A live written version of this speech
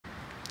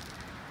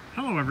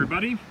Hello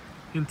everybody.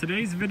 In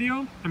today's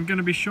video, I'm going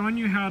to be showing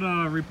you how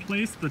to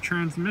replace the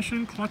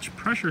transmission clutch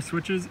pressure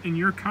switches in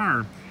your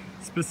car,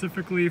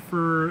 specifically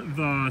for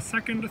the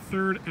second,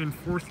 third, and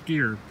fourth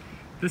gear.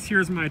 This here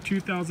is my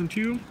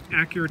 2002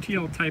 Acura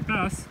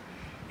TL-S,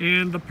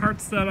 and the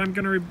parts that I'm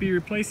going to be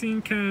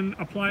replacing can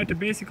apply to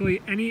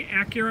basically any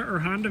Acura or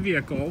Honda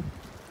vehicle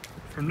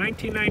from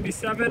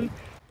 1997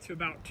 to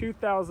about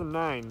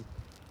 2009.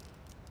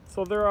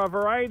 So there are a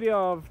variety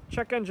of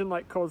check engine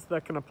light codes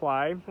that can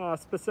apply,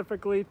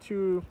 specifically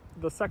to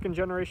the second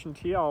generation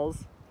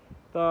TLs.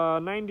 The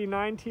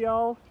 99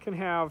 TL can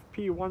have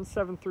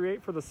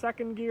P1738 for the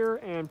second gear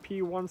and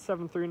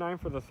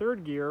P1739 for the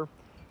third gear,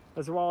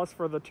 as well as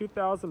for the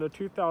 2000 to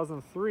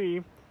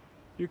 2003,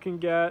 you can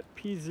get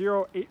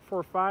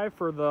P0845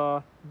 for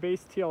the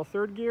base TL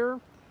third gear,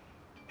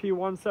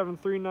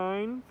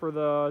 P1739 for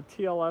the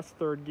TL-S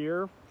third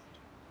gear,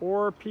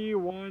 or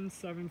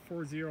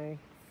P1740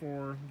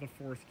 for the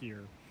fourth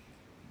gear.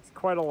 It's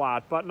quite a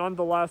lot, but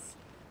nonetheless,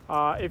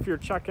 if your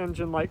check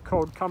engine light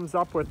code comes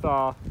up with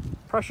a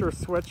pressure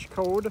switch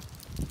code,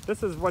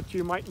 this is what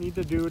you might need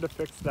to do to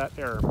fix that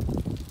error.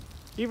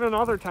 Even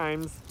other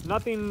times,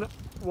 nothing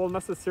will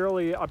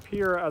necessarily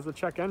appear as a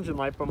check engine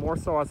light, but more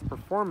so as a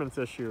performance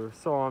issue.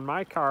 So on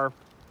my car,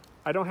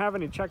 I don't have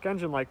any check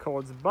engine light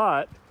codes,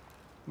 but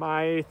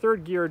my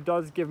third gear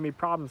does give me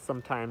problems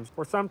sometimes,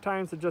 or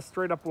sometimes it just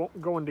straight up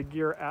won't go into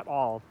gear at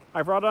all.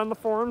 I've read on the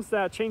forums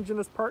that changing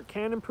this part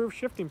can improve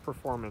shifting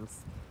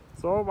performance.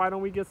 So why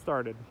don't we get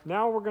started?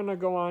 Now we're going to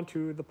go on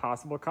to the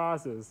possible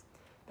causes.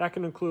 That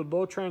can include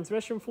low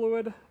transmission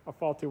fluid, a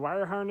faulty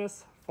wire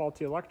harness,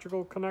 faulty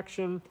electrical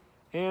connection,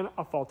 and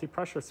a faulty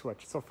pressure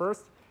switch. So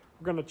first,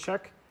 we're going to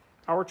check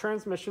our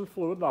transmission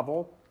fluid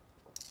level.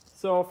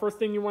 So first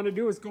thing you want to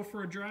do is go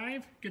for a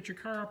drive, get your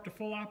car up to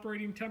full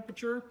operating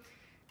temperature,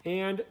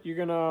 and you're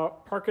gonna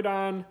park it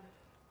on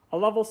a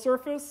level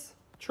surface,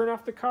 turn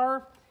off the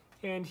car,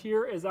 and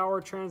here is our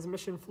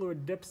transmission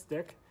fluid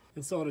dipstick.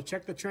 And so to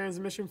check the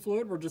transmission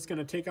fluid, we're just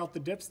gonna take out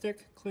the dipstick,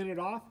 clean it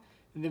off,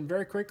 and then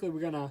very quickly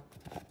we're gonna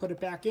put it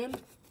back in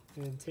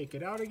and take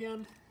it out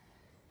again.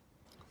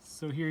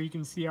 So here you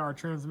can see our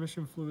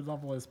transmission fluid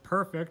level is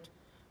perfect,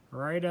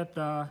 right at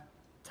the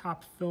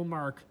top fill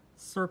mark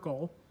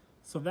circle.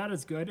 So that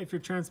is good. If your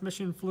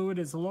transmission fluid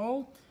is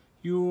low,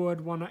 you would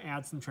want to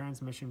add some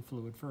transmission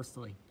fluid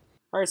firstly.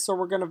 Alright, so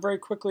we're going to very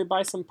quickly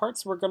buy some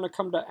parts. We're going to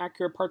come to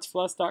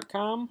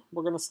AcuraPartsForLess.com.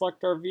 We're going to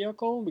select our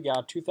vehicle. We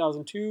got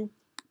 2002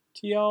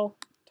 TL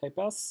Type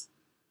S.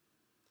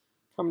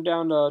 Come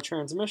down to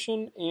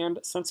transmission and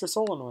sensor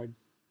solenoid.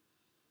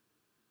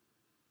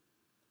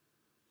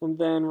 And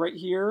then right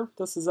here,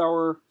 this is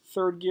our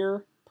third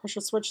gear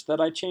pressure switch that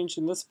I changed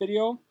in this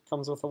video.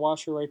 Comes with a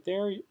washer right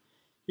there.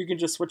 You can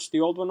just switch the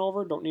old one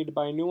over, don't need to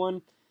buy a new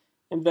one.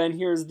 And then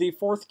here's the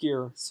fourth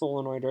gear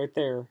solenoid right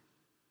there.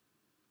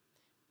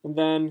 And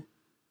then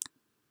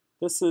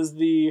this is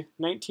the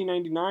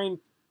 1999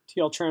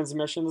 TL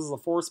transmission. This is a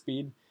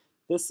 4-speed.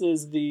 This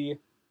is the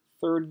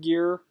third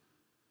gear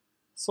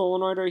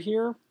solenoid right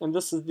here. And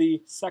this is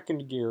the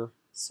second gear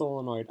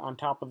solenoid on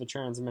top of the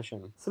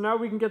transmission. So now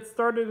we can get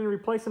started in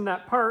replacing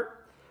that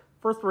part.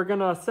 First we're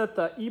going to set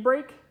the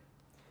e-brake.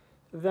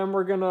 Then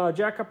we're going to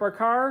jack up our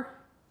car,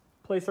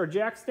 place our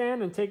jack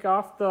stand, and take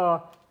off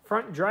the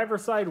front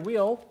driver's side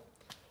wheel.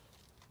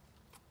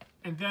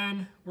 And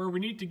then where we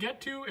need to get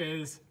to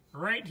is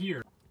right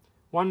here.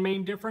 One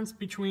main difference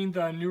between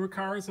the newer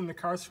cars and the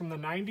cars from the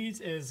 90s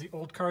is the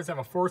old cars have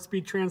a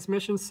 4-speed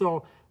transmission,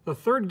 so the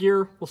third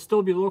gear will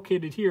still be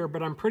located here,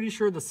 but I'm pretty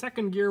sure the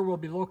second gear will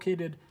be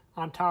located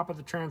on top of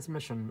the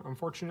transmission.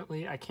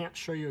 Unfortunately, I can't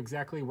show you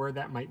exactly where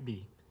that might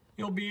be.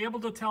 You'll be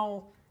able to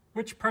tell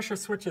which pressure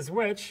switch is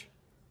which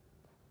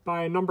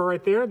by a number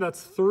right there.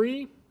 That's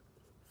 3.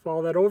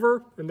 Follow that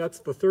over, and that's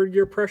the third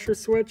gear pressure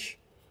switch.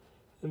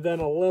 And then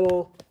a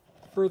little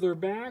further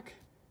back,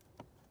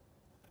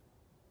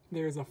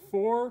 there's a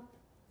 4,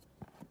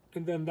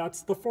 and then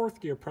that's the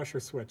fourth gear pressure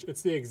switch.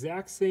 It's the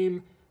exact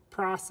same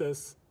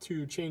process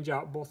to change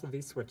out both of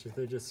these switches.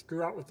 They just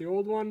screw out with the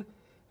old one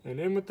and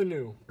in with the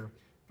new.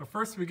 But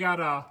first we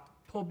gotta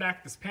pull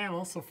back this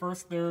panel. So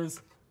first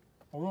there's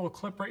a little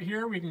clip right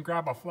here. We can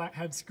grab a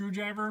flathead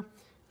screwdriver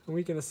and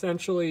we can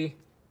essentially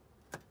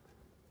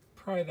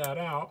pry that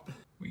out.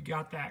 We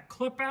got that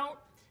clip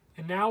out,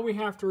 and now we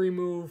have to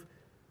remove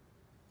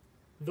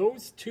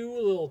those two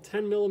little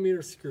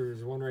 10mm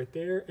screws, one right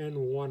there and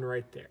one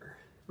right there.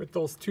 With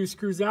those two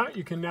screws out,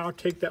 you can now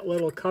take that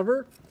little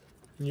cover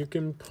and you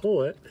can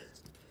pull it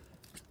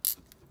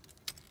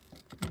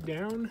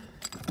down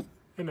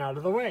and out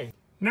of the way.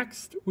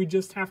 Next, we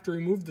just have to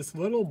remove this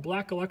little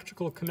black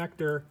electrical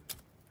connector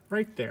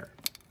right there.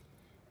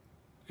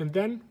 And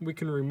then we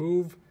can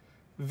remove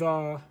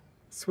the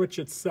switch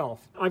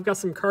itself. I've got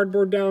some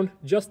cardboard down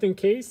just in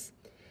case,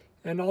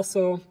 and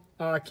also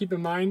keep in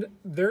mind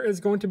there is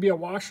going to be a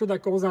washer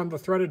that goes on the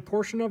threaded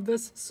portion of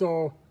this,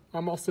 so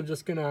I'm also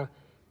just gonna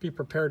be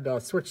prepared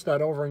to switch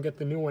that over and get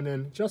the new one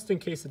in just in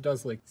case it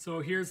does leak. So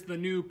here's the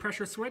new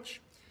pressure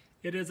switch.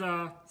 It is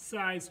a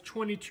size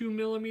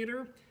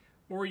 22mm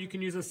or you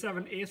can use a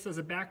 7/8 as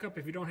a backup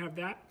if you don't have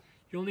that.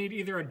 You'll need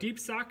either a deep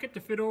socket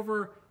to fit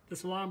over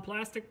this long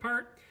plastic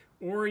part,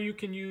 or you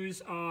can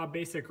use a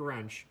basic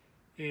wrench,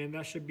 and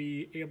that should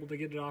be able to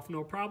get it off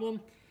no problem.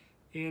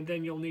 And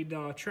then you'll need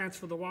to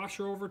transfer the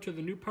washer over to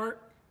the new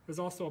part. There's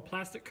also a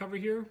plastic cover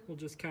here. We'll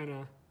just kind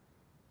of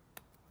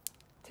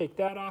take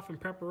that off in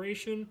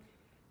preparation,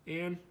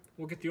 and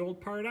we'll get the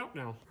old part out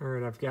now. All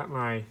right, I've got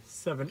my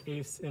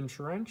 7/8 inch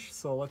wrench,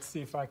 so let's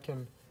see if I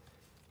can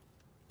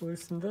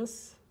loosen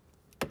this.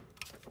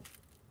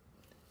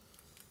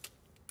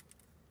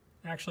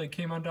 Actually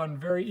came undone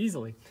very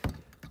easily.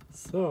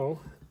 So,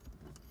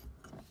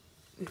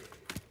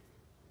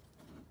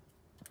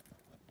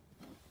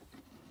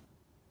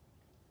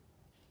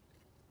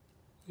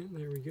 yeah,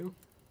 there we go.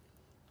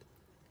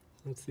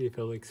 Let's see if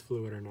it leaks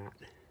fluid or not.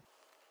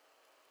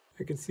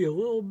 I can see a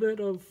little bit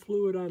of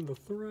fluid on the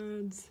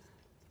threads.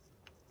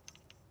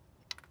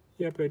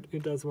 Yep,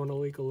 it does want to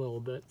leak a little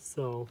bit,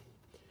 so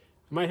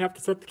I might have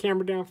to set the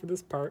camera down for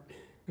this part.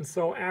 And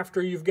so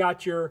after you've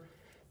got your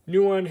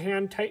new one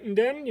hand tightened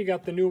in, you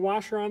got the new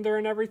washer on there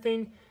and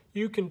everything,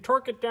 you can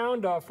torque it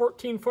down to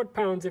 14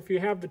 foot-pounds if you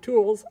have the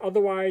tools.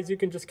 Otherwise, you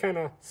can just kind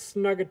of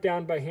snug it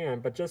down by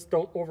hand, but just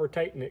don't over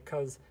tighten it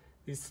because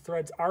these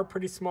threads are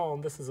pretty small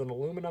and this is an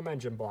aluminum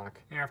engine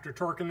block. After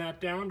torquing that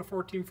down to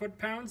 14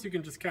 foot-pounds, you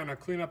can just kind of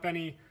clean up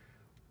any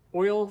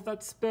oil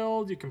that's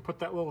spilled. You can put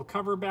that little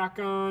cover back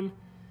on.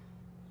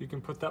 You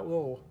can put that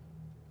little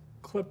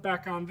clip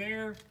back on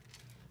there.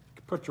 You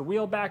can put your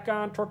wheel back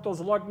on, torque those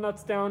lug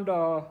nuts down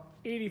to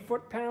 80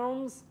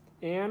 foot-pounds,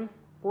 and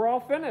we're all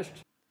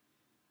finished.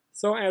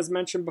 So as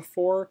mentioned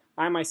before,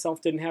 I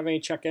myself didn't have any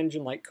check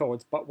engine light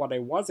codes, but what I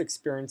was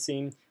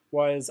experiencing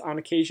was on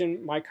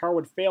occasion my car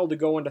would fail to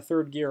go into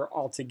third gear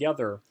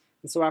altogether.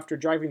 And so after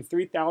driving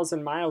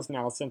 3,000 miles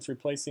now since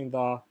replacing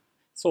the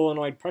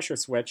solenoid pressure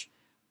switch,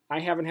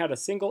 I haven't had a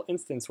single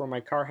instance where my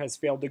car has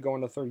failed to go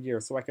into third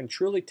gear, so I can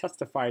truly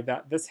testify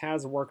that this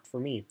has worked for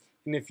me.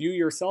 And if you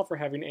yourself are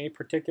having any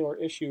particular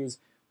issues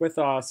with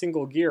a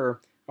single gear,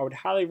 I would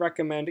highly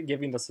recommend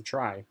giving this a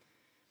try.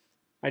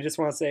 I just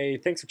want to say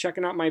thanks for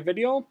checking out my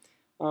video.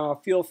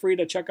 Feel free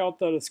to check out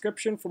the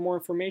description for more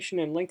information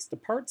and links to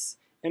parts,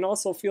 and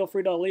also feel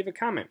free to leave a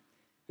comment.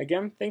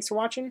 Again, thanks for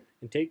watching,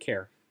 and take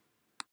care.